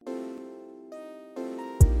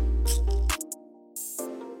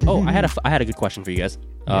Oh, I had a good question for you guys.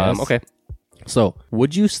 Yes. Okay. So,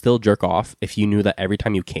 would you still jerk off if you knew that every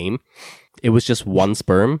time you came, it was just one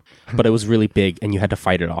sperm, but it was really big and you had to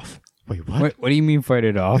fight it off? Wait, what? What do you mean fight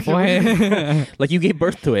it off? Like you gave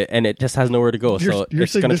birth to it and it just has nowhere to go, so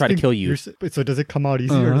it's saying gonna this try to thing- kill you. So does it come out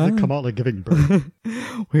easy or does it come out like giving birth?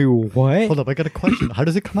 Wait, what? Hold up, I got a question. How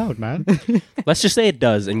does it come out, man? Let's just say it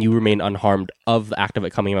does, and you remain unharmed of the act of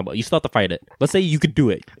it coming out. But you still have to fight it. Let's say you could do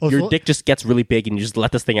it. Oh, Your so- dick just gets really big, and you just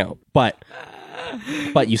let this thing out. But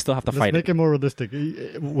you still have to Let's fight make it. it more realistic.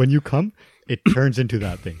 When you come, it turns into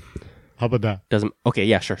that thing. How about that? Doesn't okay?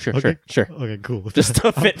 Yeah, sure. Okay, Okay, cool. Just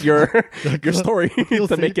to fit your story Feels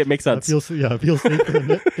to make safe. it make sense. Feels safer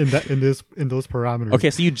in those parameters.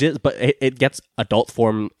 Okay, so you jizz, but it gets adult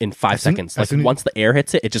form in 5 As soon- seconds. as Like soon as- once the air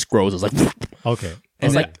hits it, it just grows. It's like Okay.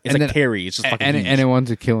 it's then- like and then- carry. It's just fucking and huge. it wants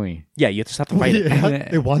to kill me. Yeah, you just have to fight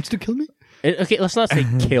it. It wants to kill me. Okay, let's not say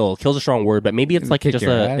kill. Kill's a strong word, but maybe it's like Kick just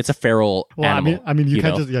your ass? it's a feral Well, animal. I mean, you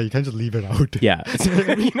can't know? just you can't just leave it out. Yeah, it's,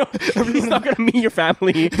 he's not gonna meet your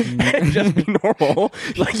family and just be normal.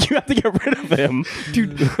 Like you have to get rid of him.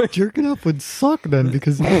 Dude, jerking off would suck then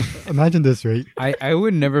because imagine this, right? I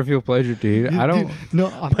would never feel pleasure, dude. I don't. Dude,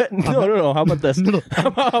 no, But no. How about this? No. How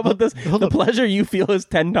about this? Hold The up. pleasure you feel is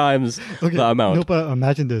 10 times the amount. No, but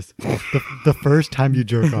imagine this: the first time you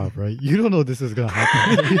jerk off, right? You don't know this is gonna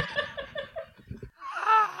happen.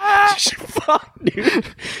 Fuck, dude.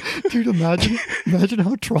 Dude, imagine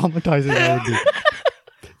how traumatizing that would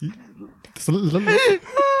be. So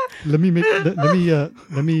let me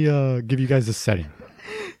give you guys a setting.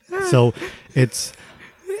 So it's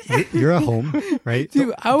you're at home, right?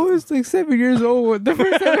 Dude, I was like 7 years old the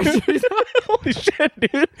first time I jerked off. Holy shit,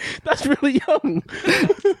 dude. That's really young.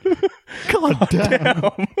 God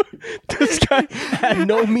damn. This guy had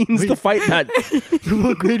no means to fight that.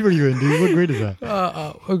 What grade were you in, dude? What grade is that?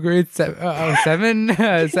 What grade? Seven?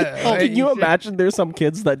 Can you imagine there's some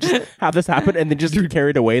kids that just have this happen and they just get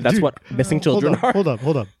carried away? That's dude, what missing children are. Hold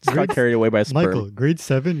up. Just got carried away by a sperm. Michael, grade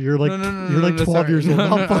 7, you're like you're like 12 sorry. years old.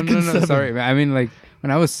 I'm fucking 7. Sorry, man. I mean, like, when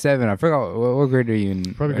I was 7, I forgot what grade are you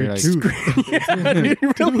in? Probably grade Like, 2. Yeah, dude,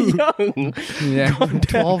 you're really young. Yeah.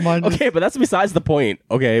 12 minus. Okay, but that's besides the point.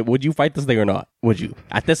 Okay, would you fight this thing or not? Would you?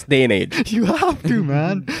 At this day and age. You have to,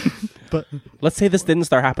 man. But Let's say this didn't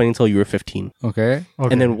start happening until you were 15. Okay.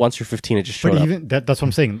 okay. And then once you're 15, it just showed but up. even that's what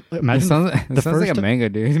I'm saying. It Imagine sounds the like a first manga,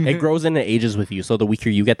 dude. It grows and it ages with you. So the weaker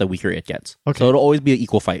you get, the weaker it gets. Okay. So it'll always be an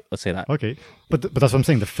equal fight. Let's say that. Okay, but that's what I'm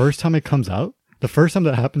saying. The first time it comes out, the first time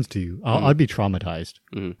that happens to you, I'd be traumatized.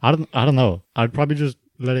 I don't know. I'd probably just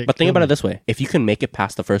let it. But think kill about me. it this way. If you can make it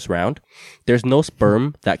past the first round, there's no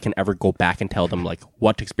sperm that can ever go back and tell them like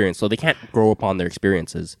what to experience. So they can't grow upon their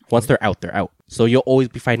experiences. Once they're out, they're out. So you'll always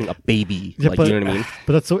be fighting a baby. Yeah, like, but, you know what I mean?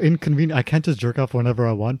 But that's so inconvenient. I can't just jerk off whenever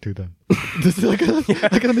I want to. Then this is like I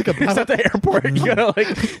gotta make a It's at path. the airport. You gotta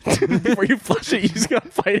like, before you flush it, you just gotta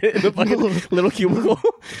fight it in the fucking little cubicle.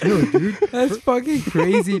 No, dude. That's fucking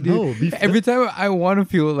crazy, dude. No, Every time I want to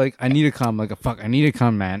feel like I need to come, like, fuck, I need to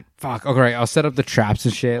come, man. Fuck, okay, I'll set up the traps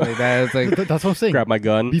and shit like that. It's like, That's what I'm saying. Grab my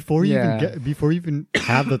gun. Before you Yeah. before you even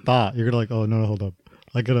have the thought, you're gonna like, oh no, hold up.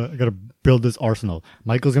 I gotta build this arsenal.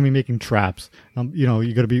 Michael's gonna be making traps. You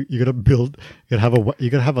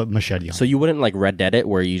gotta have a machete on. So you wouldn't like Red Dead it,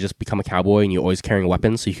 where you just become a cowboy and you're always carrying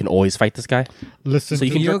weapons, so you can always fight this guy. Listen, So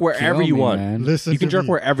you to can me. You'll jerk wherever kill you me, want. man. Listen You can to jerk me.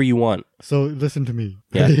 wherever you want. So listen to me.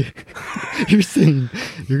 Yeah. You're saying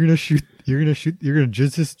you're gonna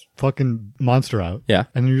jizz this fucking monster out. Yeah.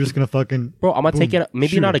 And then you're just gonna fucking Bro, I'm gonna take boom, it. Maybe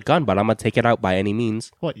shoot not a it. gun, but I'm gonna take it out by any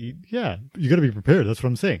means. What? Yeah, you gotta be prepared. That's what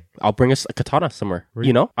I'm saying. I'll bring us a katana somewhere.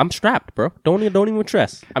 You know, I'm strapped, bro. Don't even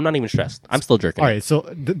stress. I'm not even stressed. I'm still jerking. All right. So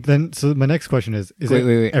so my next question is: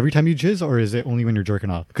 Wait. every time you jizz, or is it only when you're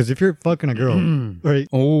jerking off? Because if you're fucking a girl, right?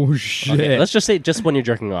 oh, shit. Okay, let's just say just when you're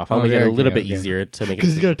jerking off. I'll make it a Okay, little bit okay. easier to make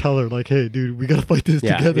Because you it. gotta tell her, like, hey, dude, we gotta fight this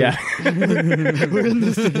Yeah, together. yeah. We're in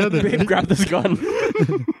this together. Babe, grab this gun.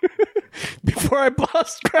 Before I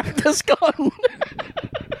bust, grab this gun.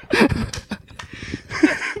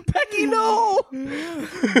 Becky, no. Yeah.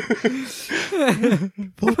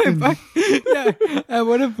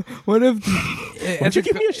 What if? Why don't you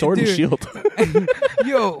give me a sword and Dude, shield?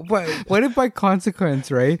 Yo, what if by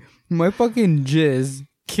consequence, right? My fucking jizz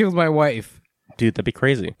killed my wife. Dude, that'd be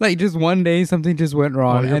crazy. Like, just one day something just went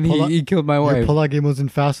wrong, your and pull-out- he killed my Your wife. pull-out game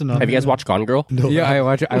wasn't fast enough. Have you guys watched Gone Girl? No. Yeah, I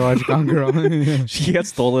watch Gone Girl. She gets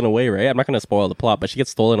stolen away, right? I'm not going to spoil the plot, but she gets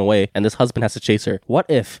stolen away, and this husband has to chase her. What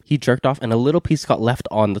if he jerked off and a little piece got left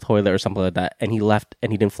on the toilet or something like that, and he left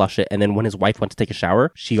and he didn't flush it, and then when his wife went to take a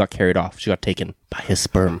shower, she got carried off. She got taken by his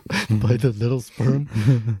sperm. by the little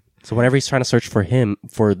sperm. So whenever he's trying to search for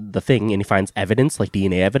the thing, and he finds evidence, like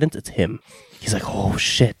DNA evidence, it's him. He's like, oh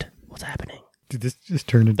shit, what's happening? Dude, this just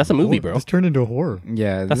turned into That's a movie, horror. bro. This turned into a horror.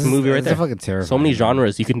 Yeah, That's a movie right there. Fucking terrifying. So many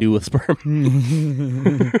genres you can do with sperm.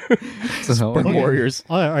 So, Sperm warriors.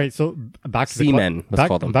 All right, so back to Seamen, let's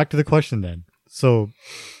call them. back to the question then. So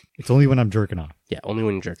it's only when I'm jerking off. Yeah, only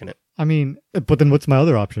when you're jerking it. I mean, but then what's my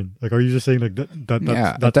other option? Like, are you just saying like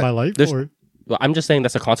that's my life? Or Well, I'm just saying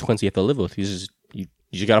that's a consequence you have to live with. You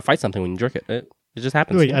just gotta fight something when you jerk it. It just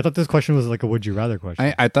happens. wait, I thought this question was like a would you rather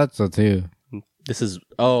question. I thought so too. This is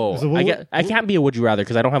So I can't be a would you rather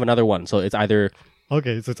because I don't have another one. So it's either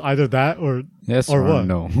Okay, so it's either that or Yes or or what?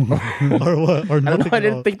 no. or what or I don't know. nothing. I at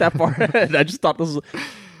didn't all. think that far ahead. I just thought this was.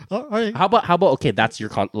 All right, How about okay? That's your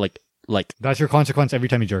like that's your consequence every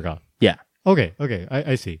time you jerk off. yeah. Okay,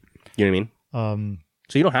 I see. You know what I mean? Um,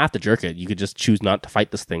 So you don't have to jerk it. You could just choose not to fight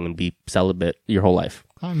this thing and be celibate your whole life.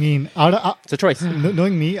 I mean, It's a choice.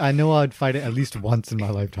 knowing me, I know I'd fight it at least once in my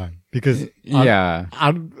lifetime because Yeah.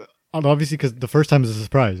 I'd obviously because the first time is a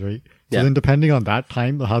surprise, right? So Yeah. then depending on that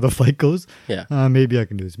time, how the fight goes, Yeah. maybe I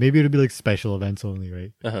can do this. Maybe it'll be like special events only,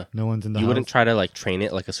 right? Uh-huh. No one's in the You house. wouldn't try to like train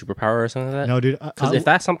it like a superpower or something like that. No, dude. Because if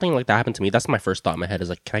that's something like that happened to me, that's my first thought in my head is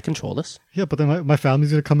like, can I control this? Yeah, but then my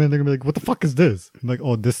family's gonna come in. They're gonna be like, "What the fuck is this?" I'm like,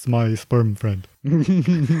 "Oh, this is my sperm friend."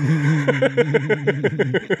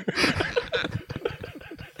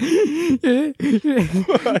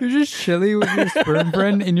 You're just chilling with your sperm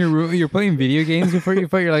friend in your room. You're playing video games before you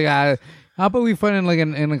fight. You're like, how about we fight in like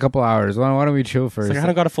in a couple hours? Why don't we chill first? It's like I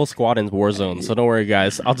don't got a full squad in Warzone, so don't worry,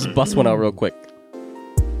 guys. I'll just bust one out real quick.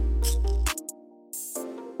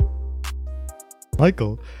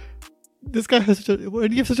 Michael, this guy has such a. Why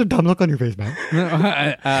do you have such a dumb look on your face, man?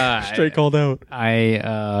 Straight called out.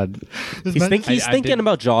 This He's, man- he's thinking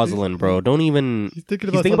about Jocelyn, bro. Don't even. He's thinking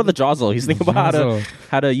He's about thinking about the Jocelyn. He's thinking about Jocelyn.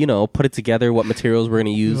 how to put it together, what materials we're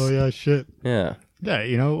gonna use. Oh yeah, shit. Yeah, Yeah,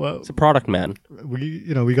 it's a product, man.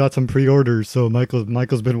 we got some pre-orders, so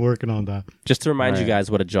Michael's been working on that. Just to remind you Right.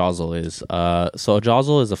 guys what a jostle is. So a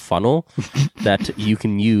jostle is a funnel that you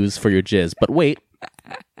can use for your jizz. But wait,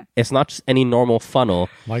 it's not just any normal funnel.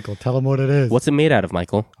 Michael, tell him what it is. What's it made out of,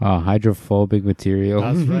 Michael? Hydrophobic material.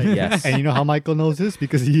 That's right. Yes. And you know how Michael knows this?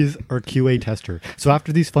 Because he is our QA tester. So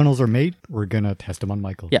after these funnels are made, we're gonna test them on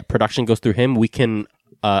Michael. Yeah, production goes through him. We can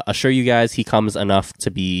assure you guys he comes enough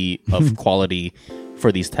to be of quality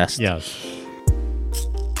for these tests. Yes.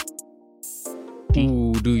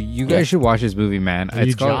 Ooh, dude, you guys should watch this movie, man. Are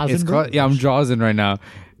you jazzing, bro? Yeah, I'm jazzing right now.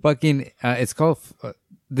 Fucking, it's called.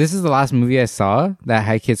 This is the last movie I saw that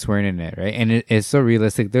had kids swearing in it, right? And it's so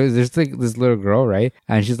realistic. There's like this little girl, right?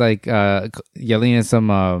 And she's like yelling at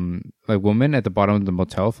some like woman at the bottom of the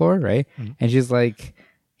motel floor, right? Mm-hmm. And she's like,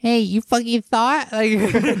 "Hey, you fucking thought?" Like,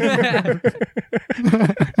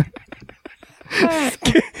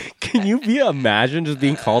 Can you imagine just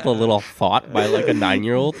being called a little thought by like a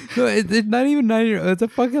 9-year-old? no, it's not even 9-year-old. It's a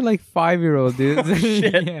fucking like 5-year-old, dude.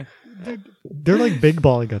 Shit. Yeah. They're like big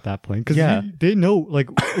balling at that point because Yeah. they know like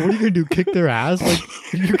what are you gonna do? Kick their ass? Like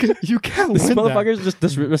you can't This win that. motherfucker's just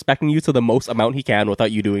disrespecting you to the most amount he can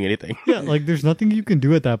without you doing anything. Yeah, like there's nothing you can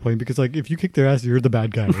do at that point because like if you kick their ass, you're the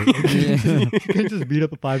bad guy. Right? You can't just beat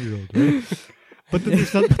up a 5-year-old. Right? But then there's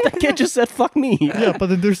something. That kid just said, fuck me. Yeah, but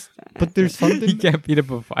then there's He something. can't beat up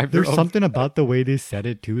a 5-year-old. There's something about the way they said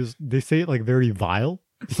it too. Is they say it like very vile.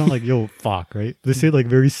 It's not like yo fuck, right? They say it like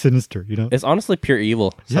very sinister. You know, It's honestly pure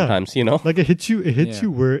evil Yeah. sometimes, you know? like it hits you. It hits Yeah.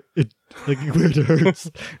 you where it hurts.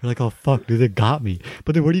 You're like, oh fuck, dude, they got me.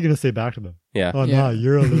 But then what are you gonna say back to them? Yeah. Oh Yeah. nah,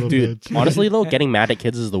 you're a little Dude, bitch. honestly though, getting mad at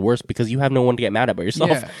kids is the worst because you have no one to get mad at but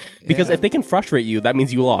yourself. Yeah. Because Yeah. if they can frustrate you, that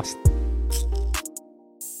means you lost.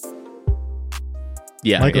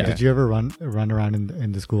 Yeah. Michael, yeah. did you ever run around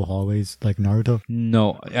in the school hallways like Naruto?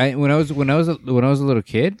 No, when I was a little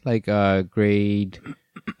kid, like grade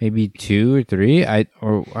maybe 2 or 3, I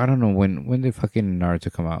don't know when did fucking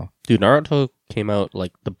Naruto come out? Dude, Naruto came out,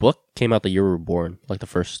 like, the book came out the year we were born. Like, the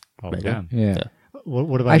first manga. damn. Yeah. Yeah.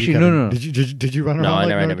 What about Actually, you, no, Kevin? no. Did you run around? No, I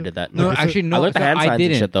like never Naruto? did that. No, Okay, so- actually, no. I learned the so hand signs and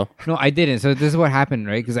didn't. shit, though. No, I didn't. So this is what happened,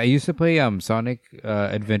 right? Because I used to play Sonic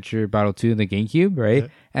Adventure Battle 2 in the GameCube, right? Yeah.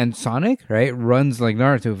 And Sonic, right, runs like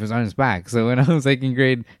Naruto if it's on his back. So when I was like in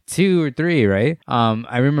grade 2 or 3, right,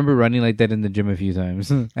 I remember running like that in the gym a few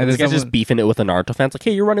times. And This guy's just beefing it with the Naruto fans. Like,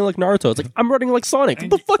 hey, you're running like Naruto. It's like, I'm running like Sonic. What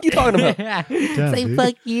the fuck are you talking about? Damn, Say dude.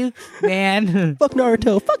 fuck you, man. Fuck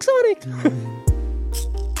Naruto. Fuck Sonic.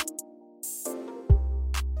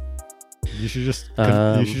 You should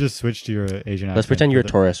just switch to your Asian accent. Let's pretend you're a for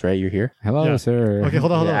the- tourist, right? You're here. Hello, Yeah. sir. Okay,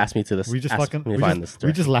 hold on. Ask me to this. We just ask fucking me to we find just, this.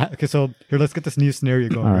 we just okay. So here, let's get this new scenario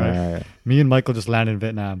going. All Right? right. Me and Michael just landed in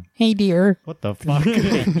Vietnam. Hey, dear. What the fuck?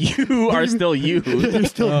 You are still you. You're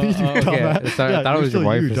still me, you dumbass. Sorry, I Yeah, thought it you're was your still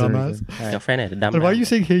wife you, for some dumbass. reason. All right. Your friend is a dumb. And why are you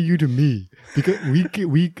saying "Hey, you" to me? Because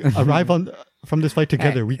we arrive from this flight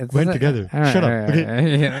together. We It's went not- together. all right, Shut all up. right, Okay. all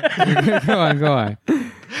right. Yeah. Go on.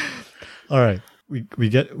 All right.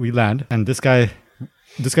 We land, and this guy's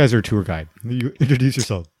our tour guide. You introduce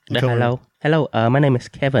yourself. You tell her- Hello. My name is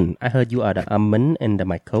Kevin. I heard you are the Min and the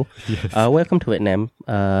Michael. Yes. Welcome to Vietnam.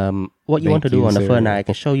 What you want to Thank do you, on the sir. first night? I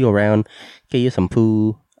can show you around. Get you some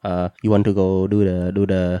food. You want to go do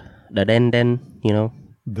the den? You know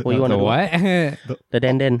what you want The to do? what? The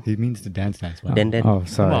den. He means the dance. Wow. Den. Oh, Come on,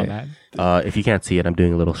 sorry. man. If you can't see it, I'm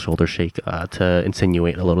doing a little shoulder shake to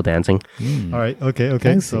insinuate a little dancing. All right. Okay.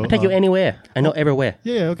 Thanks. So I take you anywhere. I know everywhere.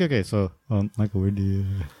 yeah. Okay. So, Michael, where do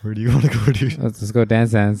you want to go, dude? Let's go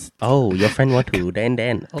dance. Oh, your friend want to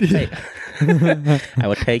den. Okay. I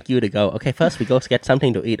will take you to go. Okay, first we go get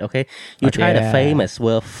something to eat, okay? You Okay, try the yeah. famous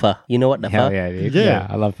world pho. You know what the Hell pho? yeah, dude. Yeah. Yeah,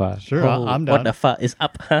 I love pho. Sure, Oh, I'm down. what the pho is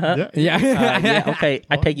up. Yeah. Yeah. Yeah, okay.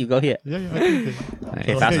 I take you, go here. Yeah. Okay.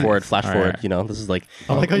 Okay, Nice. fast Okay. forward, flash All forward. right. You know, this is like.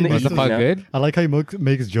 I like how he Was makes the pho you know? good? I like how he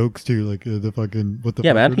makes jokes too, like the fucking what the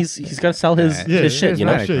Yeah, fuck man. word- He's got to sell his Yeah, his shit. You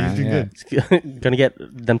know, charismatic, Shit, man, he's doing yeah. good. He's gonna get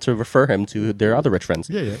them to refer him to their other rich friends.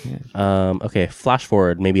 Yeah. Okay, flash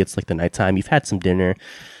forward. Maybe it's like the nighttime. You've had some dinner.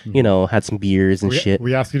 You know, had some beers and shit.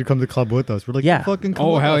 We asked you to come to the club with us. We're like, Yeah. fucking come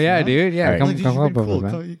Oh, with hell us, yeah, man. dude. Yeah, All right. come Like, you come should up be with cool.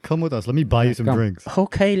 us, man. Come with us. Let me buy you some come. drinks.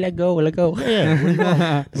 Okay, let go. Yeah. What do you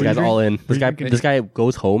want? This guy's all in. What are you drinking? This guy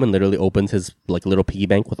goes home and literally opens his like little piggy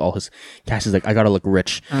bank with all his cash. He's like, I gotta look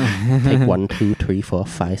rich. Take 1, 2, 3, 4,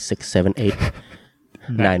 5, 6, 7, 8,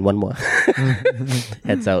 9. One more.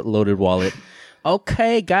 Heads out, loaded wallet.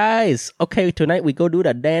 Okay, guys. Okay, tonight we go do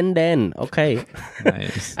the den. Okay,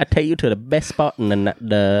 Nice. I take you to the best spot in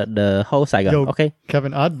the whole Saigon. Yo, Okay,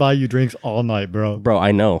 Kevin, I'd buy you drinks all night, bro. bro,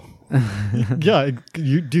 I know. Yeah,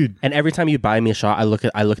 you, dude. And every time you buy me a shot, I look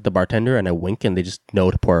at the bartender and I wink, and they just know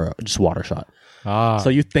to pour just water shot. Ah. So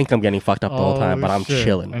you think I'm getting fucked up the whole time, but I'm shit.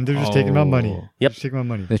 chilling. And they're just taking my money. Oh. Yep. Just taking my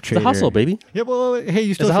money. The It's a trader. hustle, baby. Yeah, well, hey,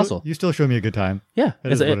 you still a hustle. You still show me a good time. Yeah,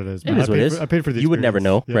 It is what it is. It man. is what it is. I paid for the You would never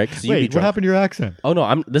know, experience. right? 'Cause you'd be Wait, what drunk. happened to your accent? Oh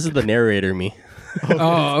no, this is the narrator me.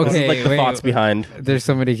 Oh, This okay. is like the wait, thoughts behind. There's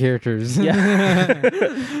so many characters. Yeah.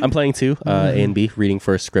 I'm playing two, A and B, reading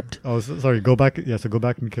for a script. Oh, sorry. Go back. Yeah, so go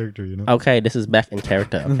back in character. You know. Okay, this is back in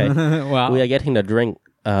character. Okay, Wow. we are getting the drink.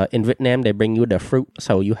 In Vietnam, they bring you the fruit.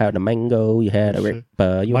 So you have the mango, you had a Shit.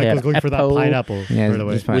 you Michael's have going for that apple. pineapple. Yeah, By the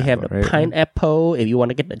way. just We have the right? pineapple. If you want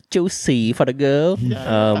to get the juicy for the girl,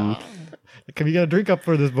 Can we get a drink up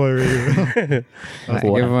for this boy right here?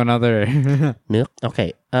 Give him another. milk.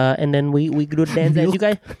 Okay, and then we do the dance.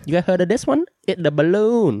 You guys heard of this one? It's the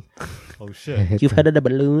balloon. Oh shit. You've heard of the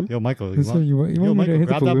balloon? Yo, Michael. So you want me to Michael, hit the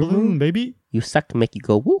grab that balloon? balloon, baby. You suck to make you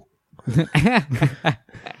go woo.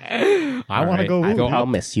 I want to right, go. I Woo.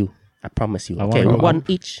 promise you. I promise you. I Okay, wanna go one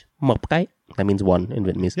each. Một cái. That means one in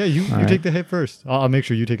Vietnamese. Yeah, you right. take the hit first. I'll make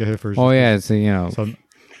sure you take a hit first. Oh yeah, so you know. So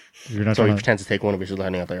you're not So he trying to. pretends to take one of his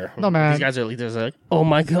landing out there. No, man. These guys are like, oh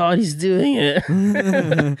my god, he's doing it.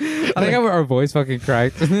 I think our voice fucking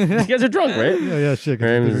cracked. These guys are drunk, right? Yeah, shit.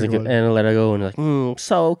 And, he's like, and let her go, and like,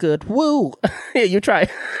 so good, woo! Yeah, you try.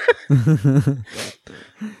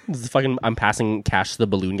 This is fucking. I'm passing cash to the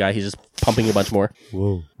balloon guy. He's just pumping a bunch more.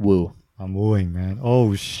 Whoa. Woo. I'm wooing, man.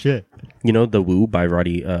 Oh shit. You know the Woo by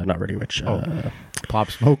Roddy, not Roddy Rich.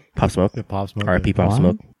 Pop Smoke. Pop Smoke. Yeah, Pop Smoke. R.I.P. yeah. Pop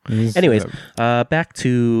Smoke. He's- Anyways, back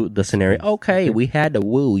to the scenario. Okay, we had the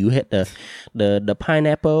Woo. You hit the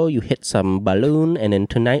pineapple. You hit some balloon, and then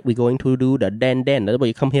tonight we're going to do the den. That's what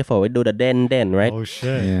you come here for. We do the den, right? Oh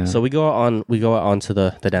shit. Yeah. So we go out onto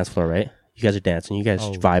the dance floor, right? You guys are dancing, you guys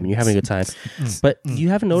vibing, you're having a good time. But you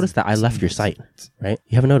haven't noticed that I left your site, right?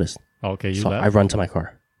 You haven't noticed. Okay, you So left. I run to my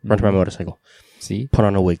car, run to my motorcycle, See? put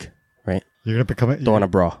on a wig, right? You're gonna become it. Throw on a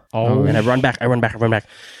bra. Oh, And I run back.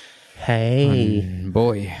 Hey,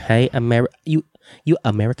 Boy. hey, you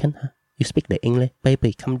American? Huh? You speak the English,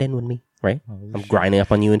 baby? Come dance with me, right? I'm grinding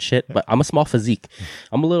up on you and shit. But I'm a small physique.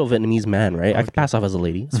 I'm a little Vietnamese man, right? I can pass off as a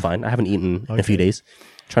lady. It's fine. I haven't eaten in a few days.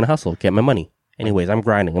 Trying to hustle, get my money. Anyways, I'm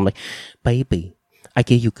grinding. I'm like, baby, I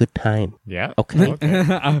give you good time. yeah. Okay,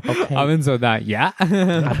 I'm into that. Yeah.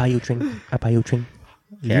 I buy you a drink.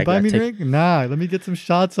 You Yeah, I buy gotta me a take- drink? Nah, let me get some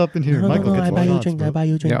shots up in here. Michael, get I some buy you a shots, drink. bro. I buy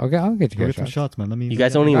you a drink. Yeah. Okay. I'll get you Go guys. get some shots, man. Let me. You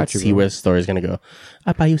guys don't even got you, see bro. where the story's gonna go.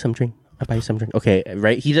 I buy you some drink. Okay,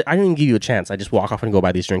 right? I didn't even give you a chance. I just walk off and go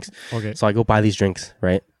buy these drinks. Okay. So I go buy these drinks,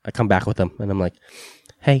 right? I come back with them, and I'm like,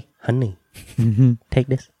 "Hey, honey, Take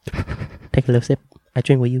this. Take a little sip. I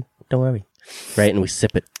drink with you. Don't worry. Right? And we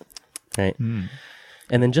sip it. Right? And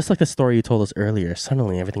then just like the story you told us earlier,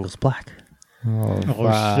 suddenly everything goes black. Oh,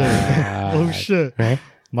 Oh shit! Oh shit! Right?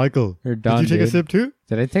 Michael, You're done, did you take a dude. sip too?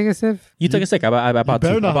 Did I take a sip? You took a sip. I bought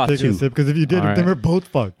Better two. I not bought take a two. sip because if you did, All then right. we're both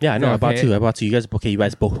fucked. Yeah, I know. I bought Okay. two. I bought two. You guys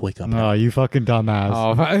both wake up. No, you fucking dumbass.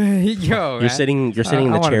 Oh, yo, You're sitting in I the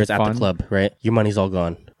wanna chairs be at the fun. club, right? Your money's all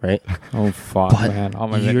gone, right? Oh fuck, But man! All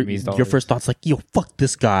my your, Vietnamese dollars. your first thought's like, yo, fuck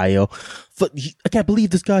this guy, yo. I can't believe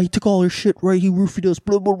this guy. He took all our shit, right? He roofied us,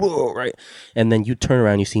 blah, blah, blah, right? And then you turn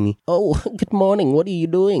around, you see me. Oh, good morning. What are you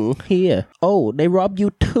doing here? Oh, they robbed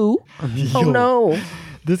you too? Oh, Yo. no.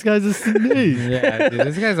 This guy's a snake. Yeah, dude,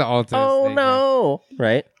 this guy's an ultimate. Oh, snake, man. no.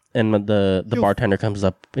 Right? And the Yo. bartender comes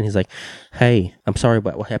up and he's like, hey, I'm sorry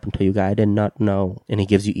about what happened to you, guy. I did not know. And he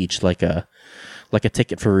gives you each like a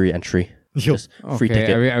ticket for re-entry. Yo. Just free Okay,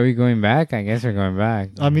 ticket. are we going back? I guess we're going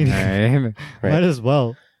back. I mean- Right? Right. Might as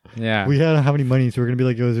well. yeah. We had how many money, so we're gonna be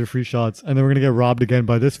like, yo, those are free shots, and then we're gonna get robbed again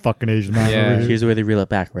by this fucking Asian man Yeah. over here. Here's where they reel it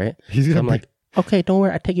back, right? He's So gonna I'm like, okay, don't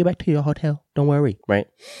worry. I take you back to your hotel. Don't worry, right?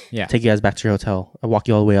 yeah. Take you guys back to your hotel. I walk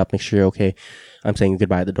you all the way up, make sure you're okay. I'm saying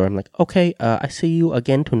goodbye at the door. I'm like, okay, I see you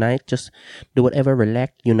again tonight. Just do whatever,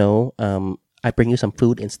 relax, I bring you some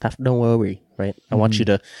food and stuff. Don't worry, right? I want you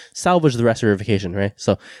to salvage the rest of your vacation, right?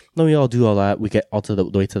 So then we all do all that. We get all to the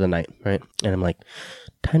way to the night, right? And I'm like,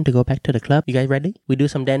 time to go back to the club. You guys ready? We do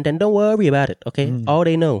some dan. Don't worry about it, okay? All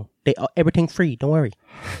they know, everything free. Don't worry.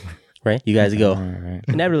 Right? You guys go. Right.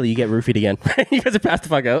 Inevitably, you get roofied again. You guys are passed the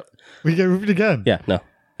fuck out. we get roofed again. Yeah, no.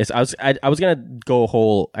 I was gonna go a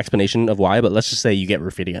whole explanation of why, but let's just say you get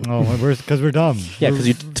roofied again. Oh, because we're dumb. Yeah, because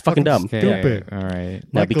you're fucking dumb. Okay, Stupid. all right.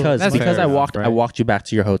 No, Michael, because That's because fair I walked enough, I right? walked you back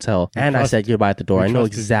to your hotel and I said goodbye at the door. I know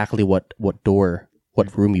trusted you. exactly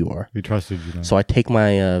what room you are. We trusted you. Know? So I take my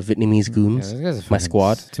Vietnamese goons, Yeah, those guys are my fucking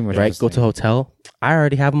squad, too much right? of a Go to snake. hotel. I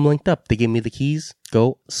already have them linked up. They give me the keys.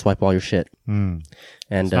 Go swipe all your shit. Mm.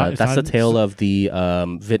 And not- it's that's not- the tale of the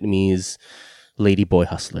Vietnamese lady boy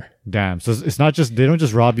hustler. Damn. So it's not just they don't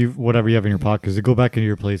just rob you whatever you have in your pockets. They go back into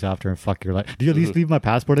your place after and fuck your life. Do you at least leave my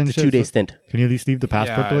passport and shit? 2-day stint. Can you at least leave the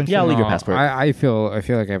passport though? And Yeah, I'll shit? leave your passport. I feel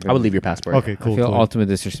like I would leave your passport. Okay, I cool. feel cool. ultimate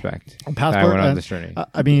disrespect. that I Passport. went on and- this journey.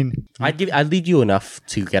 I mean, I'd leave you enough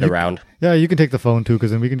to get around. yeah, you can take the phone too,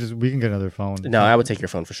 because then we can get another phone. No, I would take your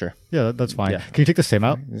phone for sure. Yeah, that's fine. Yeah. Can you take the SIM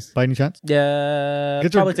out by any chance? Yeah,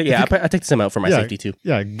 Get your- probably take. Yeah, I take the SIM out for my yeah, safety too.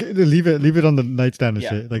 Yeah, leave it on the nightstand and Yeah.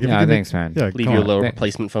 shit. Like, if Yeah, you can thanks, man. Yeah, Leave come your on. little Thank-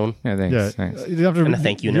 replacement phone. Yeah, thanks. Yeah, thanks. you don't have to, And a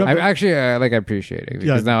thank you don't note. I have to- actually I appreciate it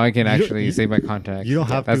because now I can you don't- actually you- save my contacts. you don't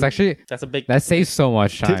have That's to- actually That's a big. that saves so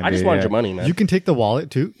much time. I just dude, wanted yeah. your money, man. You can take the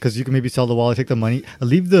wallet too, because you can maybe sell the wallet, take the money,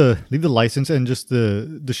 leave the license and just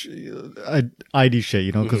the ID shit,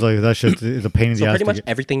 you know, because like that shit is a pain in the so ass. pretty to much get.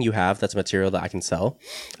 everything you have that's material that I can sell,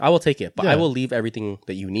 I will take it. But I Yeah. will leave everything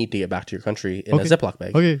that you need to get back to your country in a Okay. Ziploc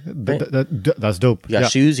bag. Okay, that's dope. You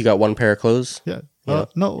got shoes. You got one pair of clothes. Yeah. Yeah.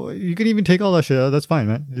 No, you can even take all that shit. That's fine,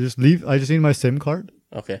 man. You just leave. I just need my SIM card.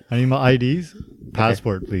 Okay. I need my IDs,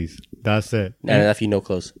 passport, please. That's it. And if you no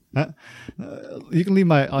clothes, You can leave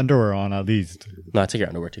my underwear on at least. no, I take your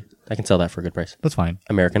underwear too. I can sell that for a good price. That's fine.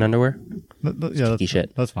 American underwear. Yeah, Kinky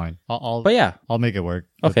shit. That's fine. But yeah, I'll make it work.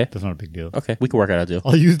 Okay. That's not a big deal. okay, we can work out a deal.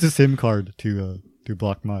 I'll use the SIM card to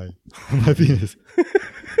block my my penis.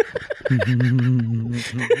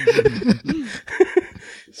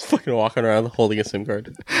 Just fucking walking around holding a SIM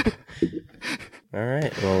card. All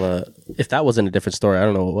right. Well, if that wasn't a different story, I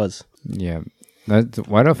don't know what was. Yeah, that's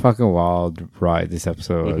what a fucking wild ride this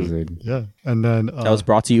episode was, dude. Yeah, and then That was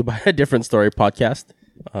brought to you by a different story podcast.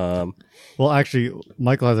 well, actually,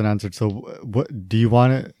 Michael hasn't answered. So, what do you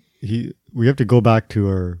want it? We have to go back to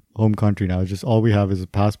our home country now. Just all we have is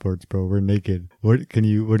passports, bro. We're naked. What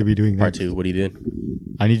are we doing Part next? 2. What are you doing?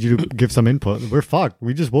 I need you to give some input. We're fucked.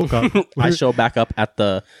 We just woke up. I show back up at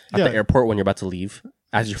the Yeah. airport when you're about to leave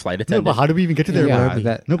as your flight No, attendant. but how do we even get to the Yeah, airport?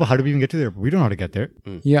 that- No, but how do we even get to the airport? We don't know how to get there.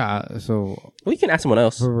 Yeah, so Well, you can ask someone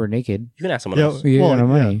else. we're naked. You can ask someone Yeah, else. You got no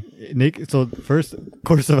money. Nick, so first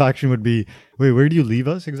course of action would be, wait, where do you leave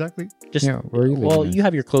us exactly? Just Yeah, where are you well, living? you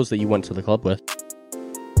have your clothes that you went to the club with.